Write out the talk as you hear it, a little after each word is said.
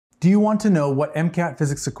Do you want to know what MCAT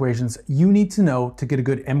physics equations you need to know to get a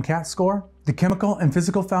good MCAT score? The Chemical and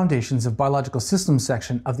Physical Foundations of Biological Systems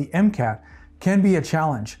section of the MCAT can be a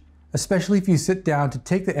challenge, especially if you sit down to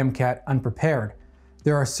take the MCAT unprepared.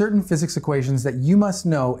 There are certain physics equations that you must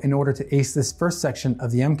know in order to ace this first section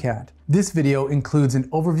of the MCAT. This video includes an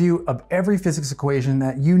overview of every physics equation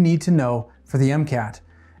that you need to know for the MCAT,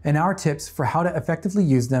 and our tips for how to effectively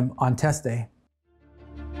use them on test day.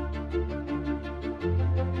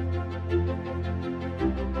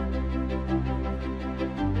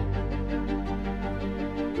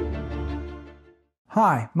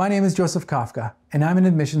 Hi, my name is Joseph Kafka, and I'm an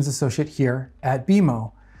admissions associate here at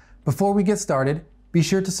BMO. Before we get started, be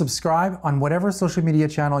sure to subscribe on whatever social media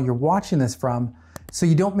channel you're watching this from so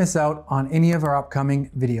you don't miss out on any of our upcoming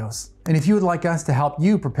videos. And if you would like us to help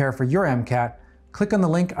you prepare for your MCAT, click on the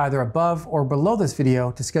link either above or below this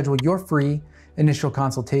video to schedule your free initial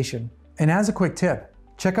consultation. And as a quick tip,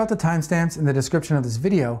 check out the timestamps in the description of this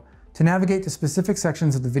video to navigate to specific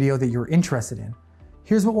sections of the video that you're interested in.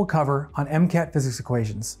 Here's what we'll cover on MCAT physics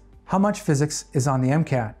equations. How much physics is on the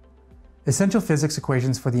MCAT? Essential physics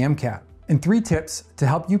equations for the MCAT. And 3 tips to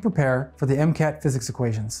help you prepare for the MCAT physics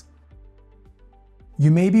equations. You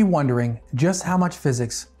may be wondering just how much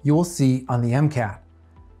physics you will see on the MCAT.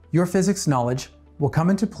 Your physics knowledge will come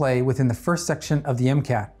into play within the first section of the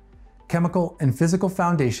MCAT, Chemical and Physical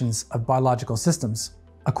Foundations of Biological Systems.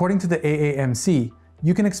 According to the AAMC,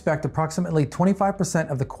 you can expect approximately 25%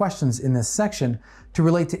 of the questions in this section to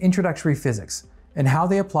relate to introductory physics and how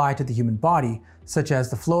they apply to the human body, such as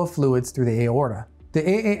the flow of fluids through the aorta. The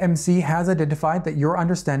AAMC has identified that your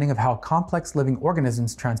understanding of how complex living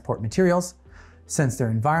organisms transport materials, sense their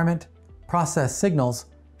environment, process signals,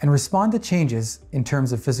 and respond to changes in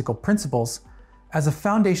terms of physical principles as a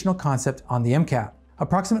foundational concept on the MCAT.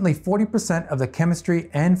 Approximately 40% of the chemistry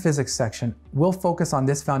and physics section will focus on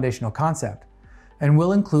this foundational concept and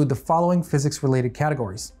will include the following physics-related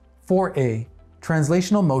categories. 4A,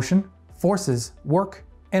 translational motion, forces, work,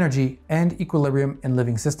 energy, and equilibrium in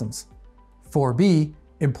living systems. 4B,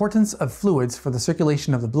 importance of fluids for the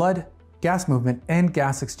circulation of the blood, gas movement, and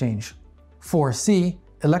gas exchange. 4C,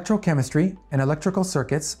 electrochemistry and electrical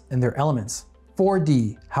circuits and their elements.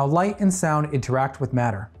 4D, how light and sound interact with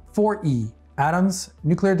matter. 4E, atoms,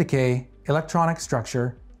 nuclear decay, electronic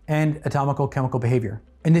structure, and atomical chemical behavior.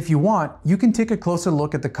 And if you want, you can take a closer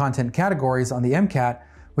look at the content categories on the MCAT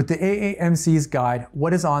with the AAMC's guide,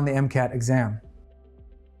 What is on the MCAT exam?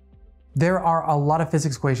 There are a lot of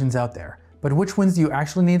physics equations out there, but which ones do you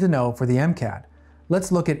actually need to know for the MCAT?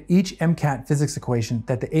 Let's look at each MCAT physics equation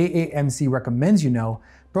that the AAMC recommends you know,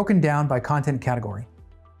 broken down by content category.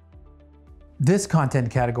 This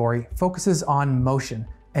content category focuses on motion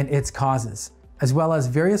and its causes, as well as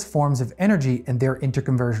various forms of energy and their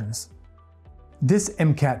interconversions. This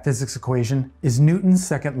MCAT physics equation is Newton's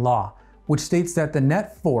second law, which states that the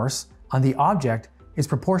net force on the object is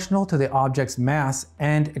proportional to the object's mass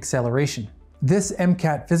and acceleration. This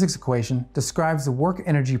MCAT physics equation describes the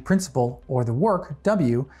work-energy principle, or the work,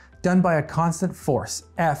 W, done by a constant force,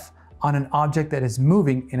 F, on an object that is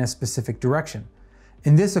moving in a specific direction.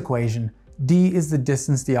 In this equation, D is the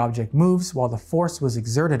distance the object moves while the force was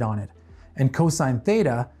exerted on it, and cosine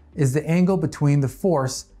theta is the angle between the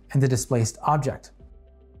force and the displaced object.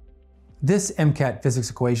 This MCAT physics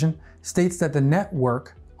equation states that the net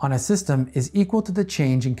work on a system is equal to the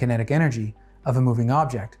change in kinetic energy of a moving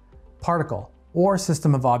object, particle, or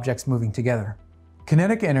system of objects moving together.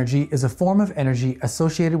 Kinetic energy is a form of energy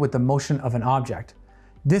associated with the motion of an object.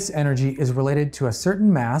 This energy is related to a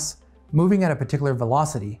certain mass moving at a particular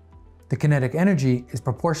velocity. The kinetic energy is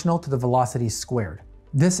proportional to the velocity squared.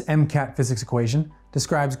 This MCAT physics equation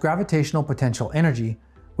describes gravitational potential energy,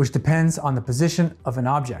 which depends on the position of an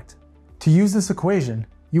object. To use this equation,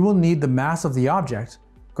 you will need the mass of the object,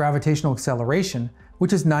 gravitational acceleration,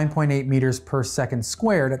 which is 9.8 meters per second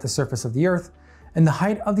squared at the surface of the Earth, and the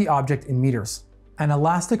height of the object in meters. An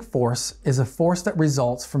elastic force is a force that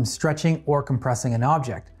results from stretching or compressing an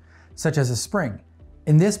object, such as a spring.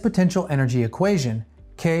 In this potential energy equation,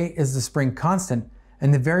 K is the spring constant,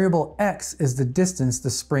 and the variable X is the distance the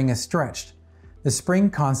spring is stretched. The spring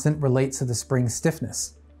constant relates to the spring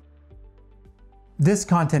stiffness. This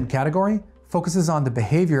content category focuses on the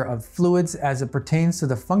behavior of fluids as it pertains to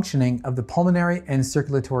the functioning of the pulmonary and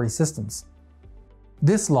circulatory systems.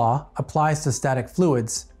 This law applies to static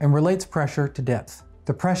fluids and relates pressure to depth.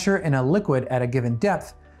 The pressure in a liquid at a given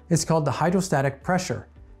depth is called the hydrostatic pressure,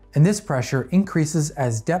 and this pressure increases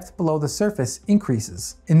as depth below the surface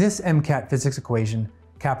increases. In this MCAT physics equation,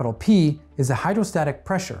 capital P is the hydrostatic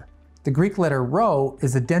pressure. The Greek letter rho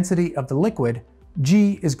is the density of the liquid,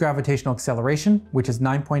 G is gravitational acceleration, which is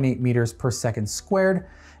 9.8 meters per second squared,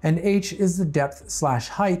 and H is the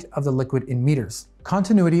depth/height of the liquid in meters.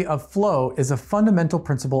 Continuity of flow is a fundamental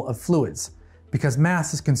principle of fluids. Because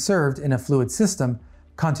mass is conserved in a fluid system,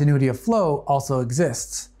 continuity of flow also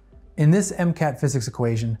exists. In this MCAT physics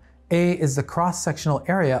equation, A is the cross-sectional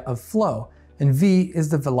area of flow, and V is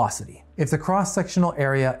the velocity. If the cross-sectional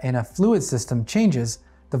area in a fluid system changes,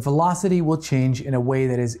 the velocity will change in a way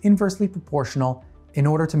that is inversely proportional in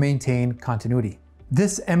order to maintain continuity.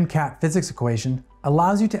 This MCAT physics equation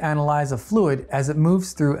allows you to analyze a fluid as it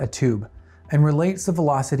moves through a tube and relates the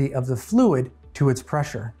velocity of the fluid to its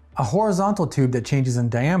pressure. A horizontal tube that changes in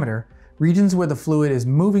diameter, regions where the fluid is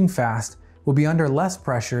moving fast will be under less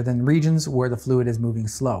pressure than regions where the fluid is moving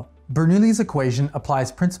slow. Bernoulli's equation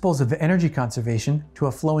applies principles of energy conservation to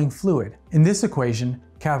a flowing fluid. In this equation,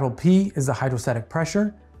 capital P is the hydrostatic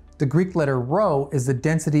pressure, the Greek letter rho is the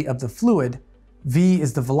density of the fluid, V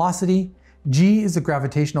is the velocity, G is the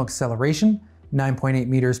gravitational acceleration, 9.8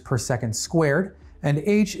 meters per second squared, and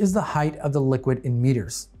H is the height of the liquid in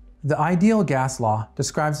meters. The ideal gas law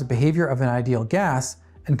describes the behavior of an ideal gas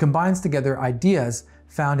and combines together ideas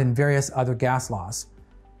found in various other gas laws.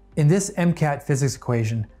 In this MCAT physics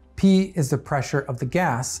equation, P is the pressure of the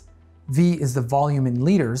gas, V is the volume in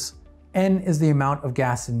liters, N is the amount of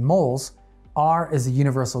gas in moles, R is the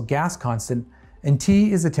universal gas constant, and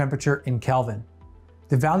T is the temperature in Kelvin.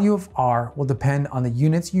 The value of R will depend on the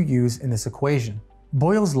units you use in this equation.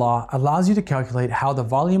 Boyle's law allows you to calculate how the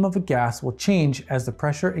volume of a gas will change as the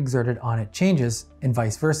pressure exerted on it changes, and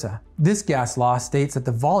vice versa. This gas law states that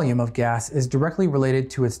the volume of gas is directly related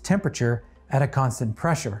to its temperature at a constant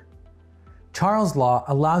pressure. Charles' law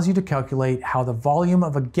allows you to calculate how the volume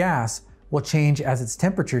of a gas will change as its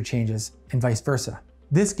temperature changes, and vice versa.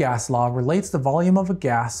 This gas law relates the volume of a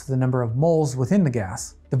gas to the number of moles within the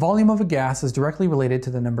gas. The volume of a gas is directly related to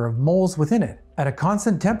the number of moles within it. At a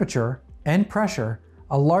constant temperature and pressure,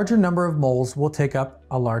 a larger number of moles will take up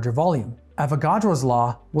a larger volume. Avogadro's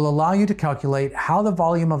law will allow you to calculate how the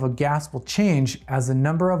volume of a gas will change as the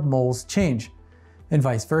number of moles change, and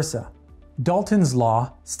vice versa. Dalton's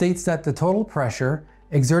law states that the total pressure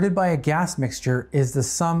exerted by a gas mixture is the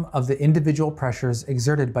sum of the individual pressures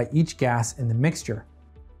exerted by each gas in the mixture.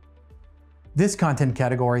 This content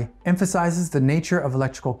category emphasizes the nature of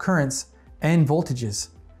electrical currents and voltages,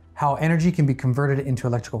 how energy can be converted into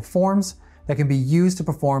electrical forms that can be used to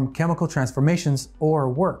perform chemical transformations or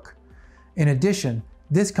work. In addition,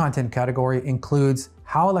 this content category includes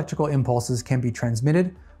how electrical impulses can be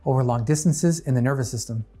transmitted over long distances in the nervous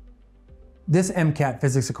system. This MCAT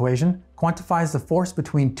physics equation quantifies the force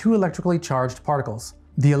between two electrically charged particles.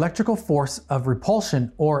 The electrical force of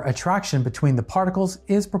repulsion or attraction between the particles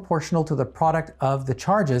is proportional to the product of the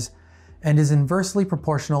charges and is inversely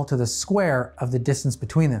proportional to the square of the distance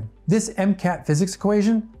between them. This MCAT physics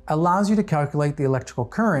equation allows you to calculate the electrical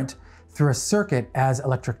current through a circuit as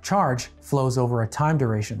electric charge flows over a time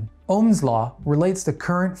duration. Ohm's law relates the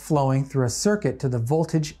current flowing through a circuit to the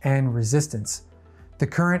voltage and resistance. The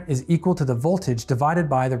current is equal to the voltage divided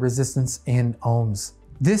by the resistance in ohms.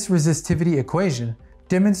 This resistivity equation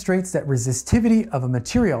demonstrates that resistivity of a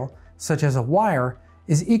material, such as a wire,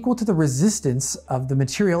 is equal to the resistance of the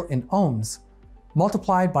material in ohms,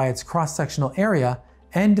 multiplied by its cross-sectional area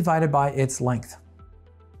and divided by its length.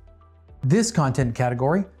 This content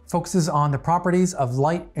category focuses on the properties of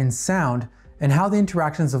light and sound and how the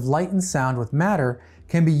interactions of light and sound with matter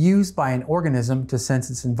can be used by an organism to sense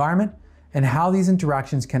its environment, and how these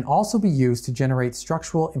interactions can also be used to generate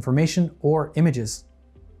structural information or images.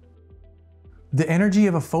 The energy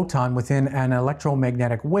of a photon within an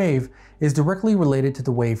electromagnetic wave is directly related to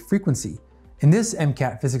the wave frequency. In this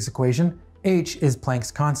MCAT physics equation, h is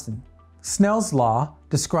Planck's constant. Snell's law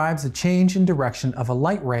describes the change in direction of a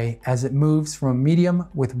light ray as it moves from a medium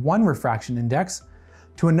with one refraction index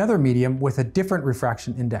to another medium with a different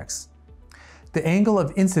refraction index. The angle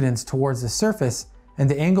of incidence towards the surface and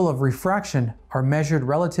the angle of refraction are measured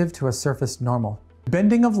relative to a surface normal.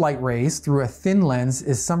 Bending of light rays through a thin lens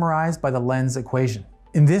is summarized by the lens equation.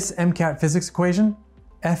 In this MCAT physics equation,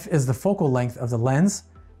 f is the focal length of the lens,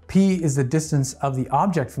 p is the distance of the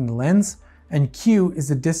object from the lens, and q is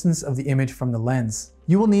the distance of the image from the lens.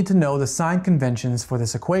 You will need to know the sign conventions for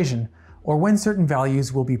this equation, or when certain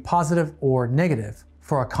values will be positive or negative.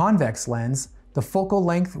 For a convex lens, the focal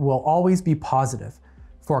length will always be positive.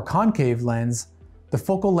 For a concave lens, the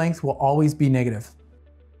focal length will always be negative.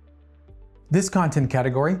 This content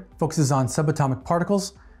category focuses on subatomic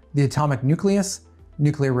particles, the atomic nucleus,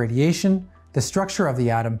 nuclear radiation, the structure of the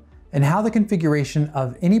atom, and how the configuration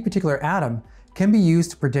of any particular atom can be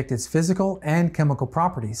used to predict its physical and chemical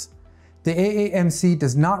properties. The AAMC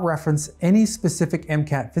does not reference any specific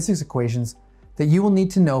MCAT physics equations that you will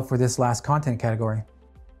need to know for this last content category.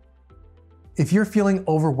 If you're feeling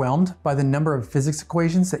overwhelmed by the number of physics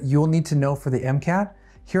equations that you'll need to know for the MCAT,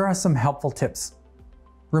 here are some helpful tips.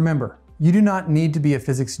 Remember, you do not need to be a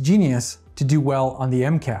physics genius to do well on the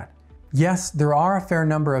MCAT. Yes, there are a fair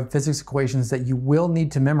number of physics equations that you will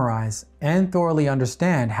need to memorize and thoroughly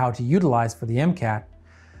understand how to utilize for the MCAT,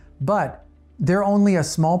 but they're only a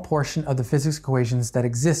small portion of the physics equations that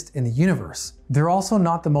exist in the universe. They're also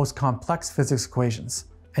not the most complex physics equations,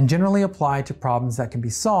 and generally apply to problems that can be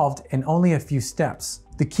solved in only a few steps.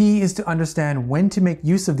 The key is to understand when to make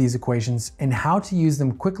use of these equations and how to use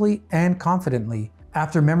them quickly and confidently.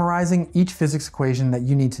 After memorizing each physics equation that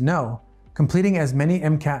you need to know, completing as many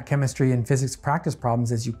MCAT chemistry and physics practice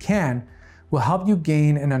problems as you can will help you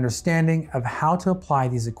gain an understanding of how to apply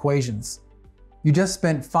these equations. You just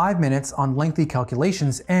spent 5 minutes on lengthy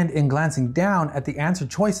calculations, and in glancing down at the answer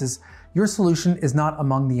choices, your solution is not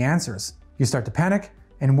among the answers. You start to panic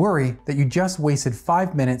and worry that you just wasted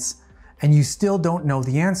 5 minutes and you still don't know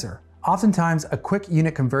the answer. Oftentimes, a quick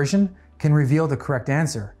unit conversion can reveal the correct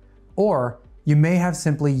answer, or you may have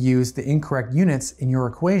simply used the incorrect units in your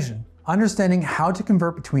equation. Understanding how to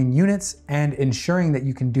convert between units and ensuring that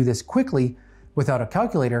you can do this quickly without a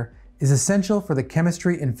calculator is essential for the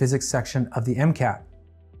chemistry and physics section of the MCAT.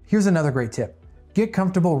 Here's another great tip. Get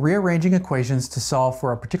comfortable rearranging equations to solve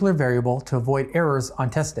for a particular variable to avoid errors on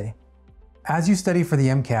test day. As you study for the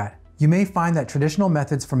MCAT, you may find that traditional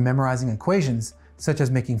methods for memorizing equations, such as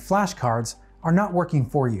making flashcards, are not working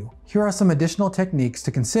for you. Here are some additional techniques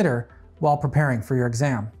to consider while preparing for your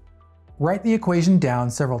exam. Write the equation down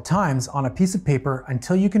several times on a piece of paper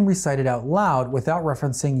until you can recite it out loud without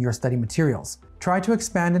referencing your study materials. Try to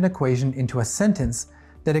expand an equation into a sentence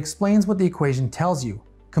that explains what the equation tells you.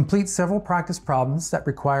 Complete several practice problems that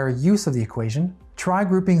require use of the equation. Try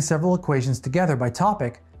grouping several equations together by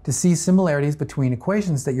topic to see similarities between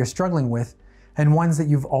equations that you're struggling with and ones that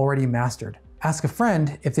you've already mastered. Ask a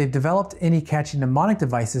friend if they've developed any catchy mnemonic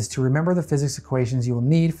devices to remember the physics equations you will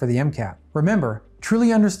need for the MCAT. Remember,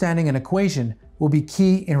 truly understanding an equation will be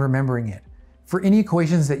key in remembering it. For any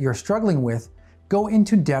equations that you're struggling with, go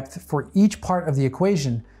into depth for each part of the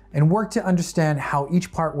equation and work to understand how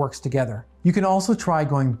each part works together. You can also try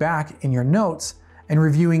going back in your notes and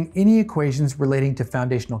reviewing any equations relating to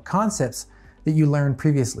foundational concepts that you learned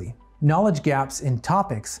previously. Knowledge gaps in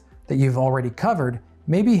topics that you've already covered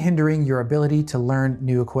may be hindering your ability to learn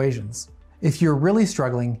new equations. If you're really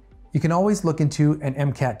struggling, you can always look into an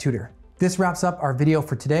MCAT tutor. This wraps up our video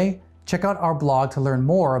for today. Check out our blog to learn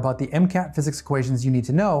more about the MCAT physics equations you need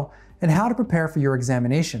to know and how to prepare for your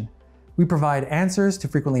examination. We provide answers to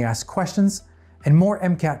frequently asked questions and more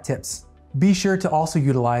MCAT tips. Be sure to also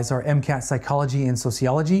utilize our MCAT psychology and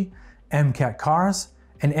sociology, MCAT cars,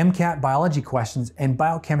 and MCAT biology questions and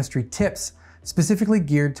biochemistry tips specifically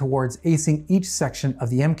geared towards acing each section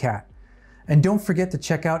of the MCAT. And don't forget to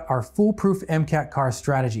check out our foolproof MCAT car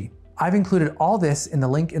strategy. I've included all this in the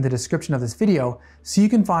link in the description of this video so you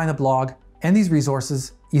can find the blog and these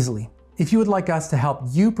resources easily. If you would like us to help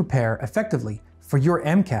you prepare effectively for your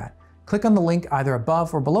MCAT, click on the link either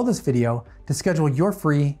above or below this video to schedule your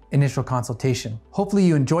free initial consultation. Hopefully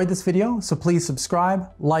you enjoyed this video, so please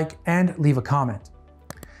subscribe, like, and leave a comment.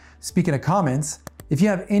 Speaking of comments, if you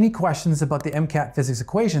have any questions about the MCAT physics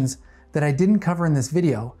equations that I didn't cover in this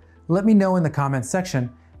video, let me know in the comments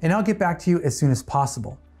section and I'll get back to you as soon as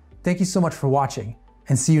possible. Thank you so much for watching,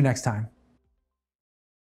 and see you next time.